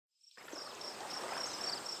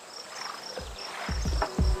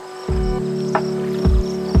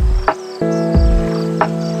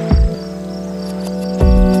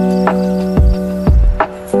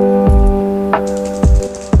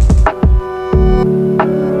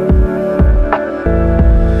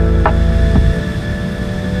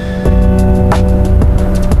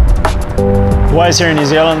Waves here in New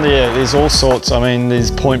Zealand, there's all sorts. I mean, there's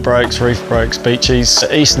point breaks, reef breaks, beaches.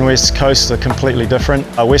 The east and west coasts are completely different.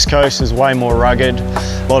 West coast is way more rugged,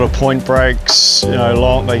 a lot of point breaks, you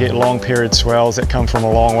know, they get long period swells that come from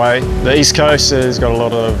a long way. The east coast has got a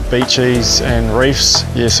lot of beaches and reefs,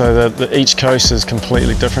 yeah, so each coast is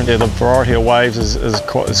completely different. Yeah, the variety of waves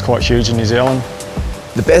is quite huge in New Zealand.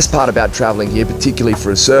 The best part about travelling here, particularly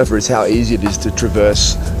for a surfer, is how easy it is to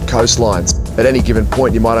traverse coastlines. At any given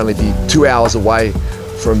point, you might only be 2 hours away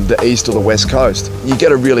from the east or the west coast. You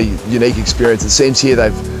get a really unique experience. It seems here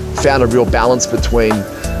they've found a real balance between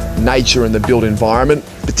nature and the built environment,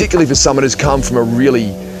 particularly for someone who's come from a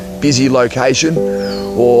really busy location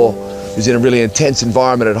or who's in a really intense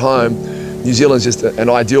environment at home. New Zealand's just an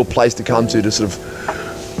ideal place to come to sort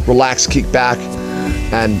of relax, kick back,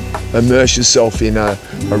 and immerse yourself in a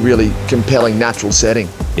really compelling natural setting.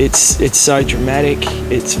 It's so dramatic,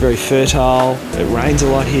 it's very fertile, it rains a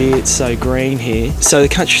lot here, it's so green here. So the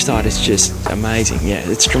countryside is just amazing, yeah,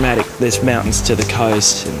 it's dramatic. There's mountains to the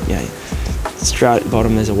coast, and yeah, straight at the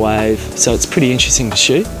bottom there's a wave, so it's pretty interesting to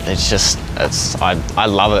shoot. I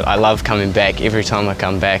love it. I love coming back every time I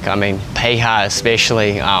come back. I mean, Piha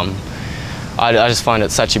especially, I just find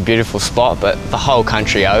it such a beautiful spot, but the whole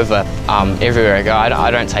country over, everywhere I go, I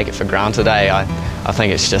don't take it for granted. I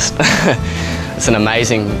think it's just, it's an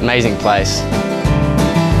amazing place.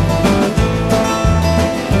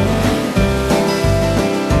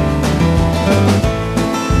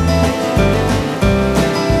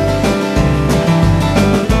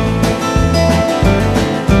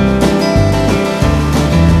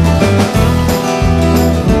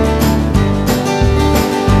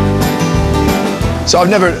 So I've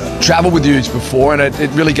never travelled with Hughes before, and it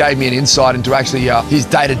really gave me an insight into actually his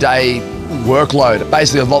day-to-day workload.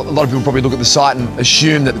 Basically, a lot of people probably look at the site and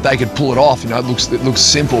assume that they could pull it off. You know, it looks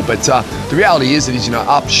simple, but the reality is that he's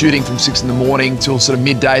up shooting from 6 in the morning till sort of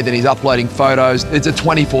midday. Then he's uploading photos. It's a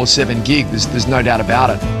 24/7 gig. There's no doubt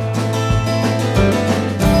about it.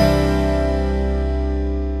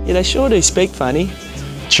 Yeah, they sure do speak funny.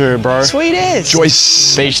 True, bro. Sweet as.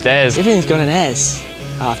 Joyce. Beach as. Everything's got an as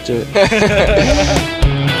after it.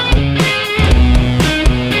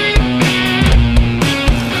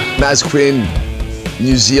 Maz Quinn,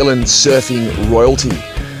 New Zealand surfing royalty.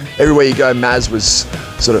 Everywhere you go, Maz was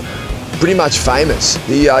sort of pretty much famous.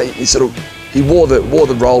 He wore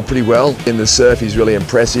the role pretty well. In the surf, he's really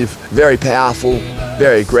impressive, very powerful,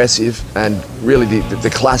 very aggressive, and really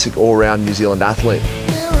the classic all-round New Zealand athlete.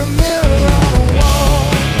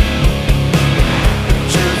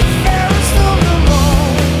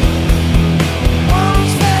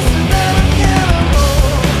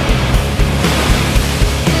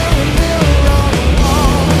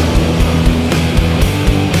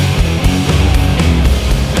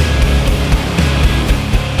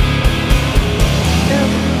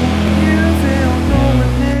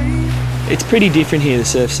 It's pretty different here, the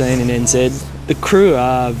surf scene in NZ. The crew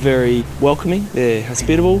are very welcoming, they're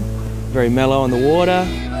hospitable, very mellow on the water.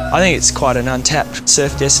 I think it's quite an untapped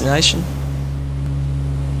surf destination.